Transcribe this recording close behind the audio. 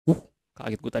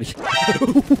Kaget gue tadi.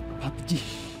 PUBG.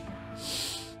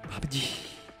 PUBG.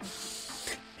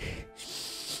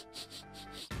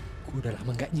 Gue udah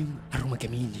lama gak nyium aroma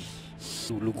kayak ini.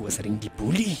 Dulu gue sering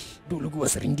dibully, dulu gue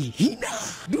sering dihina,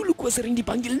 dulu gue sering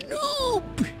dipanggil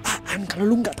noob. Aan kalau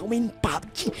lu nggak tahu main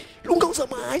PUBG, lu nggak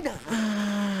usah main.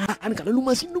 Aan kalau lu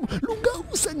masih noob, lu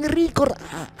nggak usah nge-record.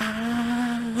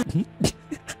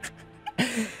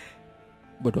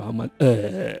 Bodoh amat.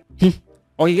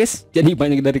 Oke guys, jadi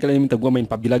banyak dari kalian yang minta gue main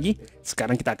PUBG lagi.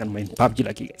 Sekarang kita akan main PUBG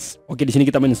lagi guys. Oke, di sini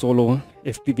kita main solo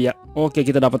FPV ya. Oke,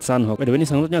 kita dapat Sunhawk. By the way, ini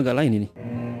Sunhawknya agak lain ini.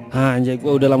 Anjay, gue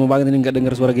udah lama banget ini nggak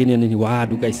dengar suara gini nih.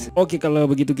 Waduh guys. Oke, kalau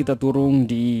begitu kita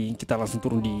langsung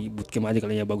turun di bootcamp aja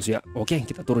kali ya, bagus ya. Oke,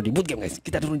 kita turun di bootcamp guys.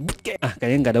 Kita turun di bootcamp.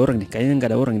 Kayaknya nggak ada orang nih. Kayaknya nggak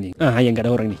ada orang nih. Yang nggak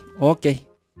ada orang nih. Oke,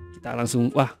 kita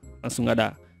langsung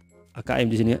ada AKM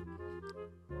di sini ya.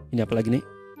 Ini apa lagi nih?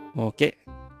 Oke.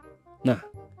 Nah,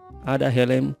 ada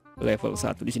helm level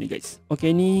 1 di sini guys. Oke,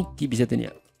 ini bisa ini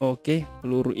ya. Oke,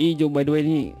 peluru hijau by the way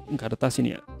ini nggak ada tas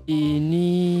ini ya.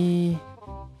 Ini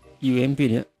UMP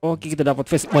nih ya. Oke, kita dapat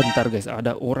face. Bentar guys,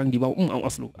 ada orang di bawah.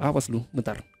 Awas lu,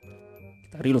 bentar.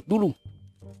 Kita reload dulu.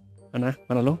 Mana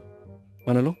lo?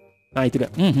 Nah, itu dia.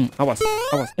 Awas.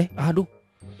 Aduh.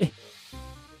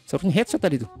 Seharusnya headshot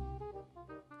tadi tuh.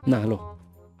 Nah, lo.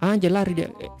 Anjay, lari dia.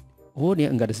 Oh,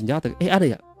 dia nggak ada senjata.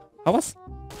 Ada ya? Awas.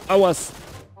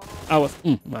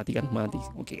 Mati kan? Mati.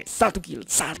 Oke, guys. Satu kill.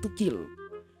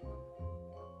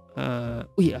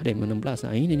 Ada yang 16.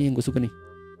 Nah, ini nih yang gue suka nih.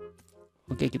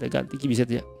 Oke, kita ganti bisa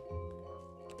ya.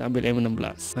 Kita ambil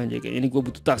M16. Anjay, kayak ini gue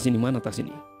butuh tas ini. Mana tas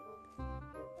ini?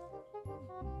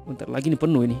 Bentar lagi nih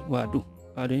penuh ini. Waduh,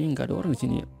 ada ini nggak ada orang di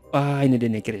sini ya. Ini dia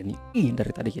nih keren nih.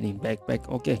 Dari tadi ini backpack.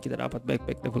 Oke, kita dapat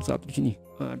backpack level 1 di sini.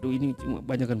 Aduh, ini cuma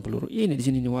banyakan peluru. Ini di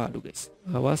sini nih. Waduh, guys.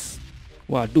 Awas.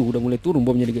 Waduh, udah mulai turun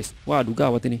bomnya nih, guys. Waduh,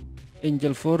 gawat ini.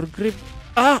 Angel for grip.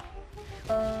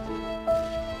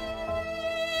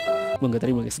 Gue nggak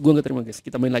terima guys.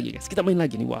 Kita main lagi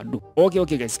nih. Waduh. Oke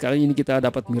guys, kali ini kita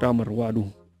dapat Miramar. Waduh.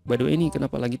 By the way, ini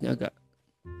kenapa langitnya agak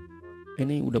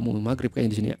ini udah mau maghrib kayaknya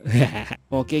di sini ya.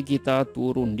 Oke, kita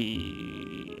turun di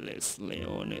Les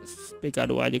Leones.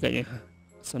 PK2 aja kayaknya.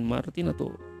 San Martin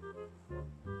atau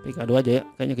PK2 aja ya.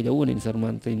 Kayaknya kejauhan ini San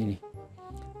Martin ini.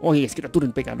 Oke guys, kita turun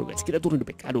di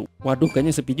PK2. Waduh,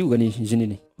 kayaknya sepi juga nih di sini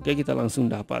nih. Oke, kita langsung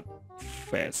dapat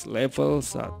face level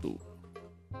 1.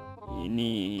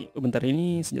 Ini bentar,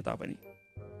 ini senjata apa nih?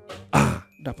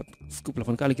 Dapat scoop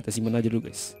 8 kali, kita simpan aja dulu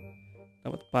guys.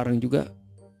 Dapat parang juga.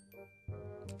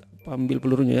 Kita ambil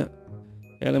pelurunya ya.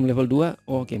 Helm level 2.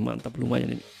 Oke, mantap,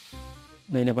 lumayan ini.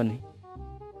 Nah, ini apa nih?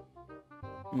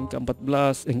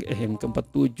 MK14,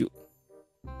 MK47.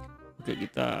 Oke,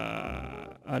 kita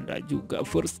ada juga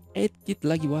first aid kit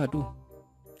lagi. Waduh.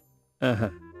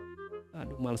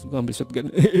 Aduh, males gua ambil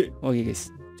shotgun. Oke guys,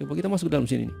 coba kita masuk ke dalam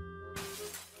sini nih.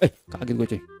 Kaget gue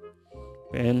coy.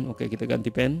 Pen, oke kita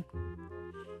ganti pen.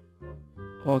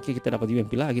 Oke, kita dapat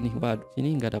UMP lagi nih. Waduh,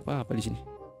 sini nggak ada apa-apa di sini.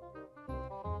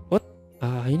 What?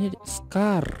 Ini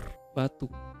scar batu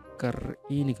kar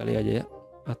ini kali aja ya,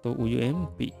 atau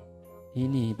UMP.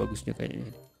 Ini bagusnya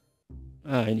kayaknya.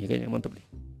 Ini kayaknya mantap nih.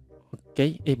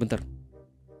 Oke, bentar.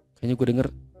 Kayaknya gue denger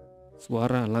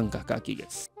suara langkah kaki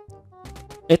guys.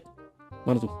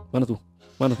 Mana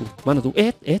tuh?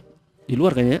 Di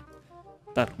luar kayaknya.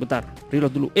 Bentar,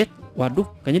 reload dulu. Waduh,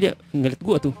 kayaknya dia ngeliat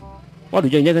gua tuh.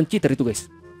 Waduh, jangan cheater itu guys.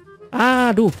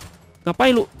 Aduh,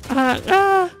 ngapain lu?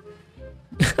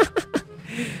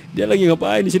 Dia lagi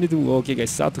ngapain di sini tuh? Oke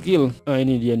guys, 1 kill.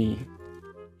 Ini dia nih.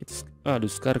 Aduh,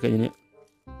 Scar kayaknya.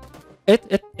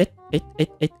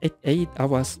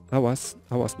 Awas.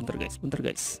 Bentar guys.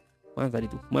 Mana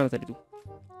tadi tuh?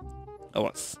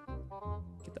 Awas.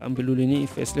 Kita ambil dulu ini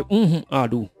facelift.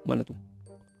 Aduh, mana tuh?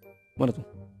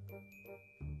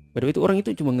 By the way, itu orang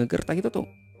itu cuma ngegertak itu tuh.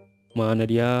 Mana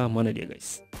dia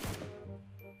guys?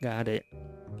 Gak ada ya.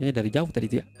 Kayaknya dari jauh tadi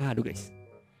itu ya. Aduh guys.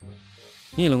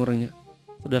 Ini lang orangnya.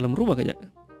 Sudah dalam rumah kayaknya.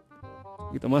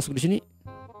 Kita masuk di sini.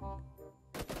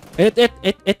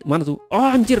 Mana tuh?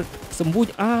 Anjir,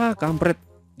 sembunyi. Kampret.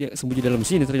 Dia sembunyi dalam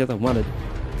sini ternyata. Mana tuh?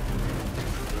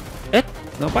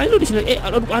 Ngapain lu di sini?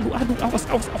 Aduh, awas.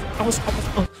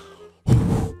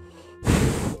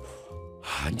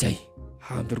 Anjay.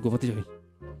 Hampir gua mati coy.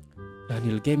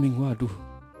 Daniel Gaming, waduh,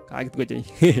 kaget gue coy.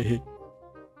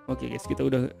 Oke guys, kita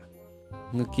udah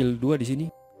ngekill 2 di sini.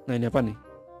 Nah, ini apa nih?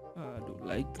 Aduh,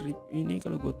 light grip ini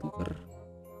kalau gue tukar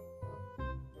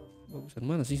bagusan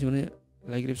mana sih sebenarnya?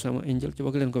 Light grip sama Angel,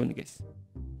 coba kalian komen guys.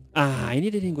 Ini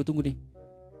dia yang gue tunggu nih.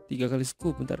 3 kali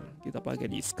scoop, bentar kita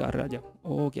pakai di Scar aja.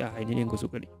 Oke, ini yang gue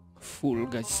suka nih. Full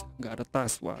guys, nggak ada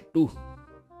tas. Waduh.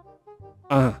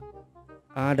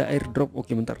 Ada airdrop.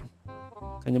 Oke, bentar.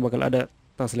 Kayaknya bakal ada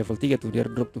tas level 3 tuh di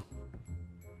airdrop tuh.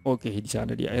 Oke, di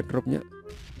sana dia airdropnya.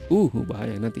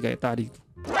 Bahaya nanti kayak tadi tuh.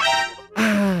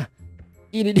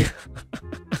 Ini dia.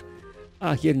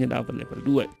 Akhirnya dapat level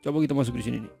 2. Coba kita masuk di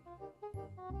sini nih.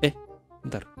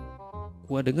 Bentar.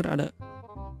 Gua denger ada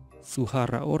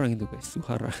suara orang itu guys,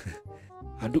 suara.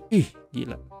 Aduh,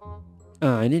 gila.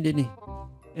 Ini dia nih.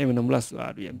 M16.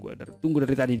 Aduh, yang gua tunggu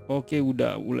dari tadi. Oke,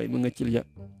 udah mulai mengecil ya.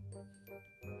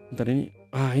 Bentar ini.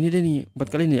 Ini dia nih, 4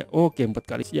 kali ini ya. Oke, 4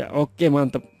 kali. Ya, oke,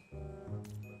 mantap.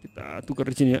 Kita tukar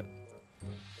di sini ya.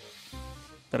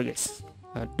 Bentar guys.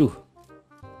 Aduh.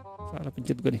 Salah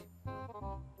pencet gua nih.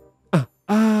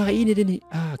 Ini dia nih.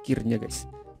 Akhirnya guys.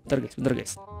 Bentar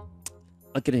guys.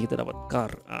 Akhirnya kita dapat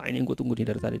car. Ini yang gue tunggu nih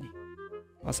dari tadi nih.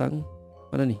 Pasang.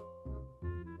 Mana nih?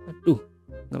 Aduh,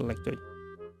 nge-lag coy.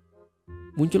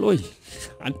 Muncul oi.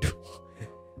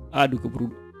 Aduh, keburu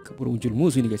muncul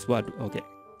musuh ini guys. Waduh, oke.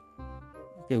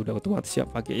 Oke, udah otomatis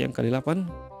siap pakai yang kali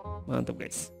 8. Mantap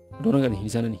guys. Ada orang gak nih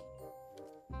di sana nih?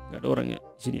 Gak ada orang ya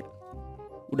di sini ya.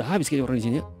 Udah habis kayaknya orang di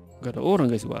sini ya. Gak ada orang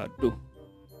guys. Waduh.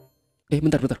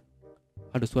 Bentar.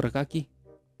 Ada suara kaki.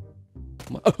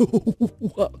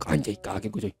 Anjay,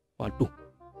 kaget gue coy. Waduh.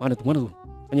 Mana tuh?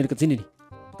 Hanya deket sini nih.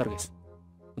 Bentar guys.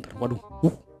 Waduh.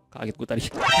 Kaget gue tadi.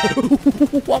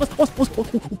 Awas.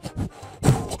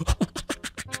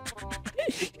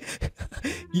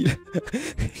 Gila.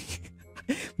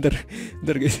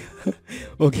 Bentar guys.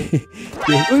 Oke.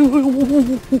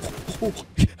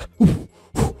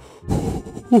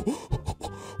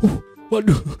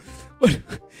 Waduh.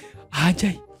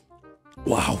 Anjay.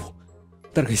 Wow.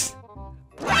 Bentar guys.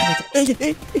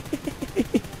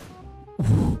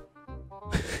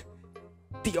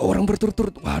 3 orang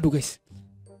berturut-turut. Waduh guys.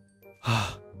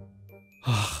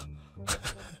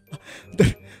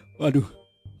 Bentar. Waduh.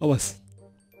 Awas.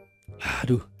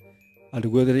 Aduh,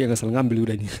 gue tadi yang asal ngambil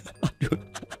udah nih. Aduh.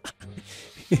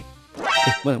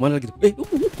 Mana lagi tuh?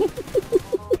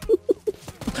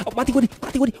 Mati gue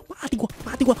nih.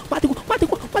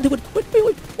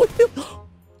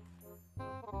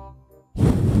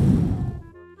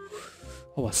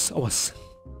 Awas.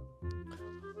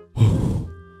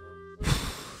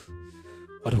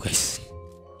 Waduh guys.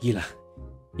 Gila.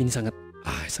 Ini sangat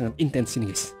intens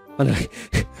ini guys. Mana lagi?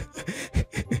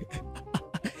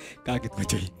 Kaget gue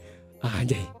coy.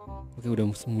 Anjay. Oke, udah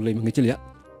mulai mengecil ya.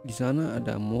 Di sana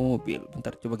ada mobil.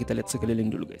 Bentar, coba kita lihat sekeliling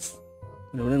dulu guys.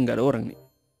 Mudah-mudahan nggak ada orang nih.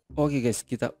 Oke guys,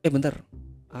 kita bentar.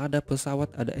 Ada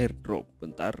pesawat, ada airdrop.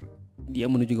 Bentar. Dia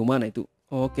menuju ke mana itu?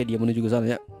 Oke, dia menuju ke sana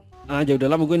ya. Udah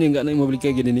lama gue nih nggak naik mobil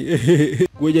kayak gini nih.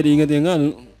 Gue jadi ingat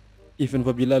yang event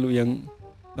PUBG lalu yang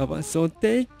apa? So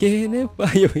taken ya.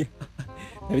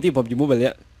 Tapi itu PUBG Mobile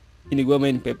ya. Ini gue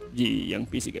main PUBG yang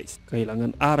PC guys.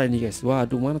 Kehilangan arah ini guys.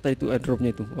 Waduh, mana tadi itu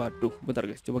airdropnya itu? Waduh, bentar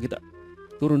guys. Coba kita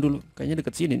turun dulu. Kayaknya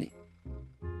deket sini nih.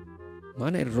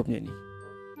 Mana airdropnya ini?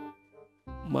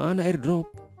 Mana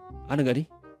airdrop? Ada gak nih?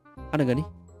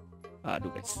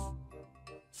 Aduh guys.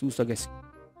 Susah guys.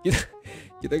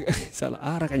 Kita salah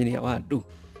arah kayaknya nih. Waduh.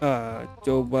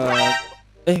 Coba.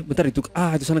 Bentar itu.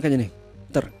 Itu sana kayaknya nih.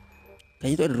 Bentar.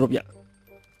 Kayaknya itu airdrop ya.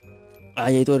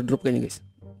 Ya itu airdrop kayaknya guys.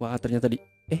 Wah, ternyata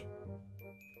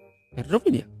airdrop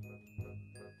ini ya?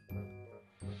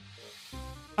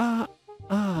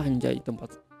 Anjay,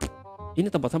 ini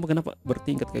tempat sampah kenapa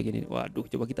bertingkat kayak gini? Waduh,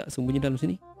 coba kita sembunyi dalam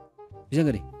sini. Bisa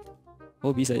nggak nih?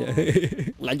 Oh, bisa ya.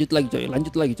 Lanjut lagi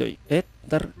coy.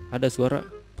 Ntar ada suara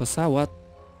pesawat.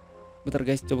 Bentar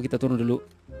guys, coba kita turun dulu.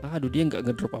 Aduh, dia nggak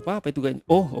ngedrop apa-apa itu kayaknya.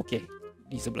 Oh, oke.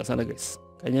 Di sebelah sana guys.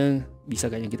 Kayaknya bisa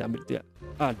kita ambil itu ya.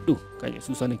 Aduh, kayaknya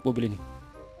susah nih mobil ini.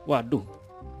 Waduh.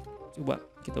 Coba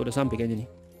kita udah sampai kayaknya nih.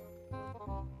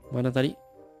 Mana tadi?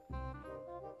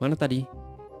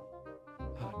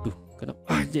 Aduh, kenapa?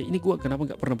 Ini gua kenapa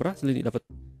nggak pernah berhasil ini dapat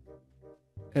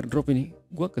airdrop ini?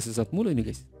 Gua kesesat mulu ini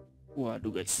guys.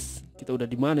 Waduh guys, kita udah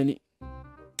di mana nih?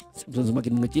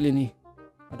 Semakin mengecil ini.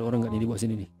 Ada orang nggak nih di bawah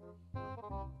sini nih?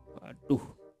 Waduh,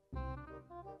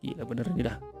 gila bener ini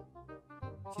dah.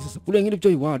 Sisa 10 yang hidup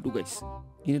coy. Waduh guys,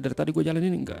 ini dari tadi gua jalan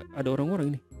ini nggak ada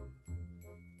orang-orang ini.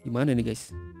 Gimana nih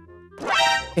guys?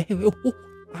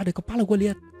 Ada kepala gua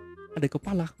lihat. Ada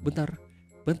kepala, bentar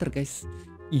guys.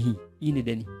 Ini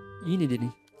deh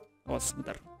nih. Awas,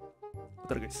 bentar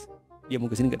guys. Dia mau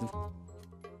kesini gak tuh?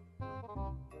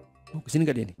 Mau kesini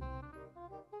gak dia nih?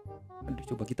 Aduh,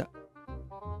 coba kita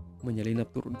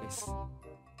menyelinap turun guys.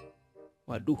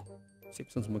 Waduh,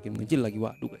 Simpson semakin mengecil lagi.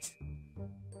 Waduh guys.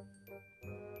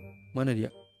 Mana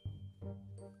dia?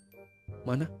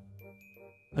 Mana?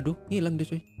 Aduh, hilang deh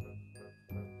coy.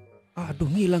 Aduh,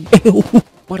 hilang.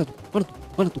 Mana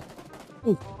tuh?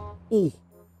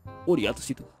 Oh, di atas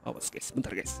itu. Awas guys,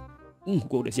 bentar guys.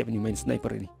 Gue udah siap nih main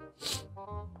sniper ini.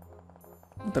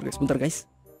 Bentar guys.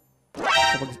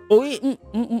 Oh,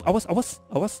 awas.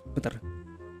 Bentar.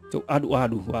 Coba,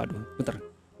 aduh. Bentar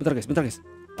guys.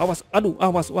 Awas,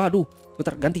 waduh.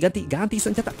 Bentar, ganti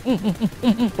senjata.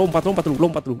 Lompat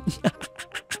lu.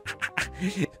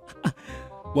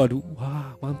 Waduh,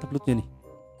 wah, mantap lootnya nih.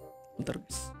 Bentar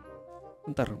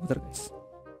guys.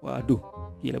 Waduh,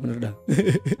 gila bener dah.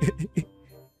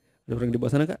 Ada orang di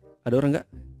bawah sana kak? Ada orang nggak?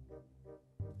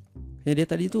 Kayaknya dia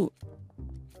tadi itu.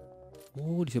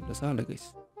 Oh, di sebelah sana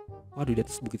guys. Waduh, di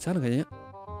atas bukit sana kayaknya.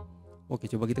 Oke,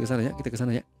 coba kita ke sana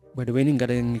ya. By the way, ini nggak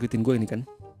ada yang ngikutin gue ini kan?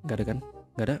 Nggak ada kan?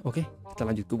 Nggak ada. Oke, kita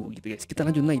lanjut ke bukit guys. Kita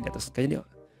lanjut naik di atas. Kayaknya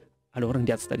ada orang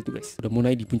di atas tadi tuh guys. Udah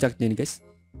mulai di puncaknya nih guys.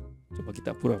 Coba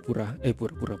kita pura-pura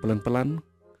pelan-pelan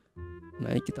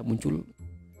naik, kita muncul.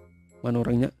 Mana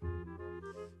orangnya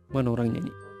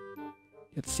ini?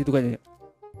 Di atas situ kayaknya.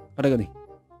 Ada gak nih?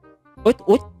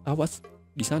 Wait, awas.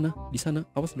 Di sana.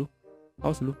 Awas lu.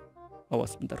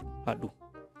 Awas bentar. Aduh.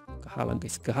 Kehalang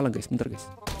guys. Bentar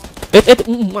guys.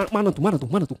 Mana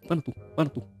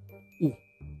tuh?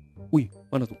 Wih,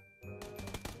 mana tuh?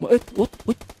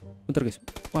 Bentar guys.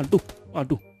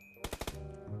 Waduh.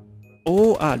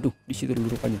 Oh, aduh, di situ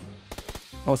dulu rupanya.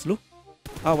 Awas lu.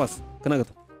 Awas. Kena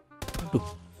gak tuh? Aduh.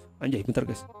 Anjay, bentar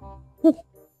guys.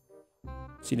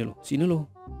 Sini lo.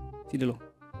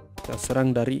 Kita serang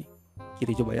dari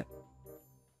kiri coba ya.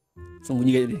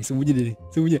 Sembunyi kayak ini.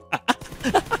 Sembunyi.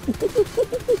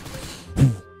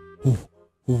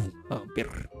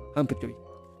 Hampir coy.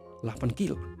 8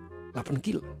 kill.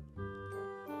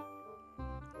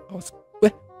 Awas.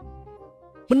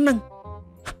 Menang.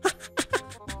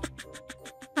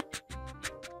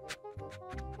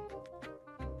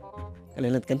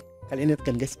 Kalian lihat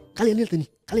kan guys? Kalian lihat ini.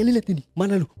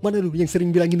 Mana lu yang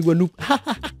sering bilangin gua noob?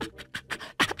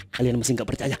 Kalian masih nggak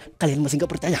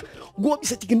percaya. Gua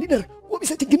bisa chicken dinner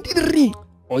nih.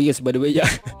 Oh yes, by the way ya.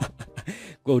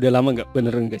 Gua udah lama nggak,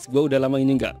 beneran guys. Gua udah lama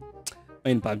ini nggak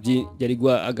main PUBG. Jadi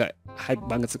gua agak hype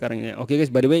banget sekarang ya. Oke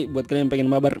guys, by the way, buat kalian yang pengen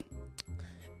mabar,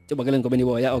 coba kalian komen di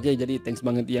bawah ya. Oke, jadi thanks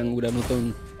banget yang udah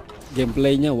nonton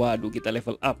gameplaynya. Waduh, kita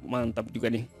level up, mantap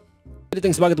juga nih. Jadi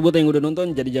thanks banget buat yang udah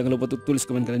nonton. Jadi jangan lupa untuk tulis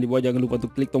komen kalian di bawah, jangan lupa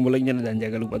untuk klik tombol like-nya, dan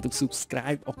jangan lupa untuk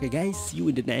subscribe. Oke guys, see you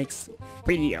in the next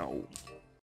video.